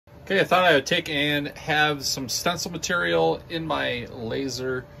Okay, I thought I would take and have some stencil material in my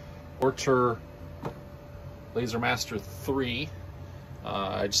laser, Ortur Laser Master 3.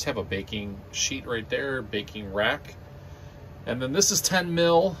 I just have a baking sheet right there, baking rack. And then this is 10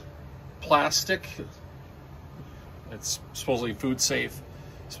 mil plastic. It's supposedly food safe.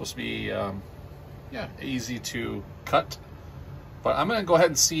 It's supposed to be, yeah, easy to cut. But I'm gonna go ahead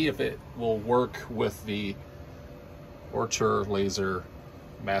and see if it will work with the Ortur Laser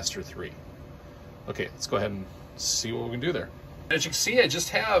Master 3. Okay, let's go ahead and see what we can do there. As you can see, I just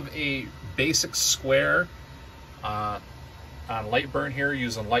have a basic square on Lightburn here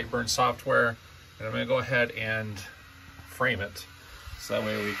using Lightburn software, and I'm going to go ahead and frame it so that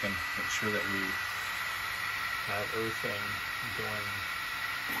way we can make sure that we have everything going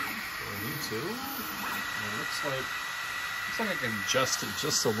where we need to. And it looks like I can adjust it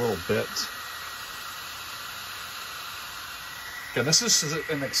just a little bit. Okay, this is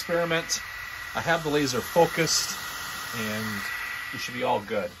an experiment. I have the laser focused and we should be all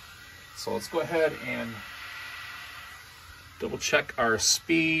good. So let's go ahead and double check our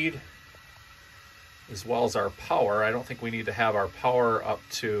speed as well as our power. I don't think we need to have our power up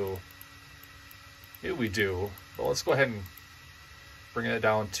to, yeah, we do, but let's go ahead and bring it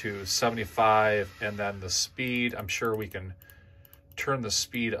down to 75, and then the speed, I'm sure we can turn the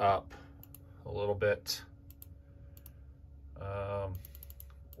speed up a little bit.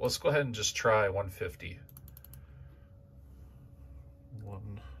 Let's go ahead and just try 150.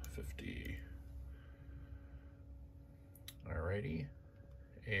 150. Alrighty.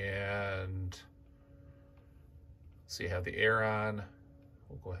 And see, have the air on.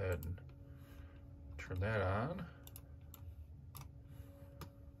 We'll go ahead and turn that on.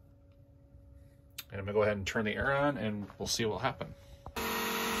 And I'm gonna go ahead and turn the air on and we'll see what will happen.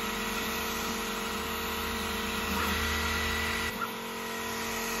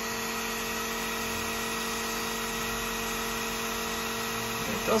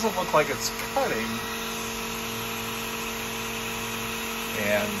 It doesn't look like it's cutting.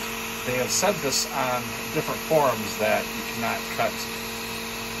 And they have said this on different forums that you cannot cut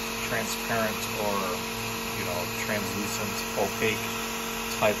transparent or, you know, translucent, opaque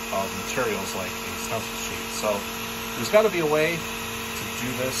type of materials like a stencil sheet. So there's got to be a way to do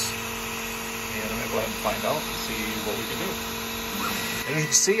this, and I'm gonna go ahead and find out and see what we can do. And as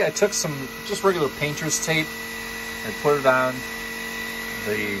you can see, I took some just regular painter's tape and put it on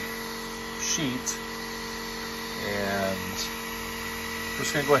the sheet, and we're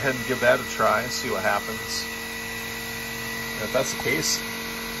just gonna go ahead and give that a try and see what happens. And if that's the case,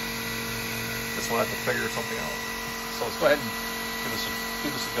 I guess we'll have to figure something out. So let's go ahead and give this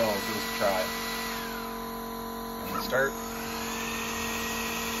a go, give this a try. And we'll start.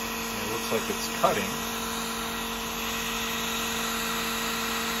 And it looks like it's cutting.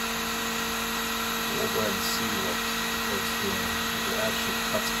 We'll go ahead and see what it's doing. It actually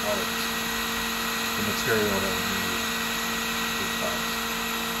cuts out the material that we need to cut.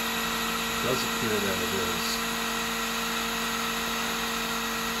 It does appear that it is.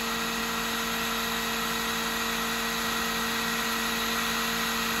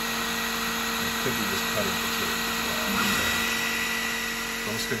 It could be just cutting material as well. So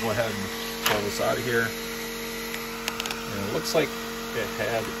I'm just going to go ahead and pull this out of here. And it looks like it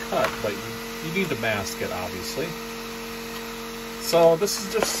had cut, but you need to mask it, obviously. So this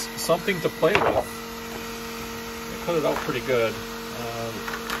is just something to play with. I cut it out pretty good.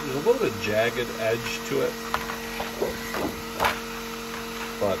 There's a little bit jagged edge to it,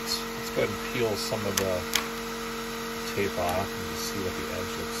 but let's go ahead and peel some of the tape off and just see what the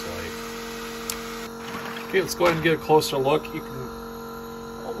edge looks like. Okay, let's go ahead and get a closer look. You can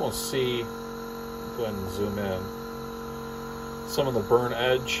almost see, go ahead and zoom in, some of the burn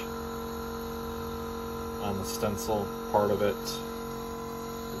edge on the stencil part of it.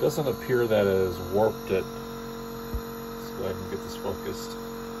 It doesn't appear that it has warped it. Let's go ahead and get this focused.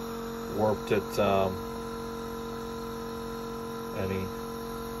 Warped it any.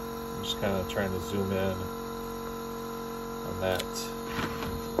 I'm just kind of trying to zoom in on that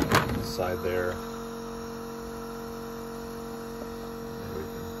side there.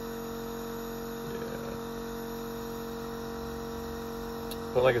 Yeah.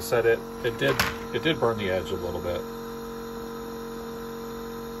 But like I said, it did burn the edge a little bit.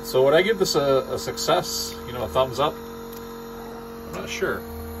 So would I give this a success? You know, a thumbs up? I'm not sure.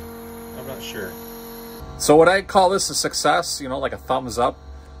 I'm not sure. So would I call this a success? You know, like a thumbs up?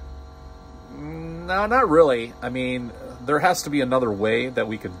 No, not really. I mean, there has to be another way that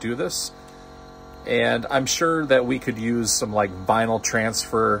we could do this. And I'm sure that we could use some like vinyl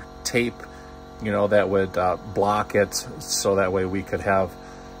transfer tape, you know, that would block it, so that way we could have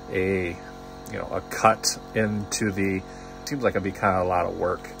a cut into the, seems like it'd be kind of a lot of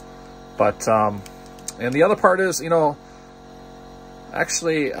work. But and the other part is,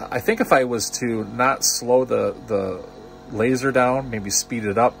 actually, I think if I was to not slow the laser down, maybe speed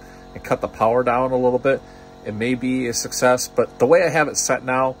it up and cut the power down a little bit, it may be a success. But the way I have it set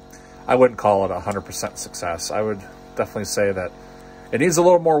now, I wouldn't call it 100% success. I would definitely say that it needs a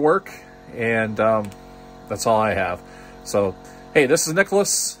little more work, and that's all I have. So, hey, this is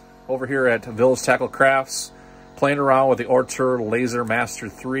Nicholas over here at Village Tackle Crafts, playing around with the Ortur Laser Master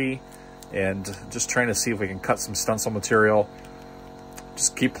 3, and just trying to see if we can cut some stencil material.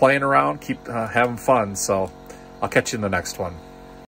 Just keep playing around, keep having fun. So I'll catch you in the next one.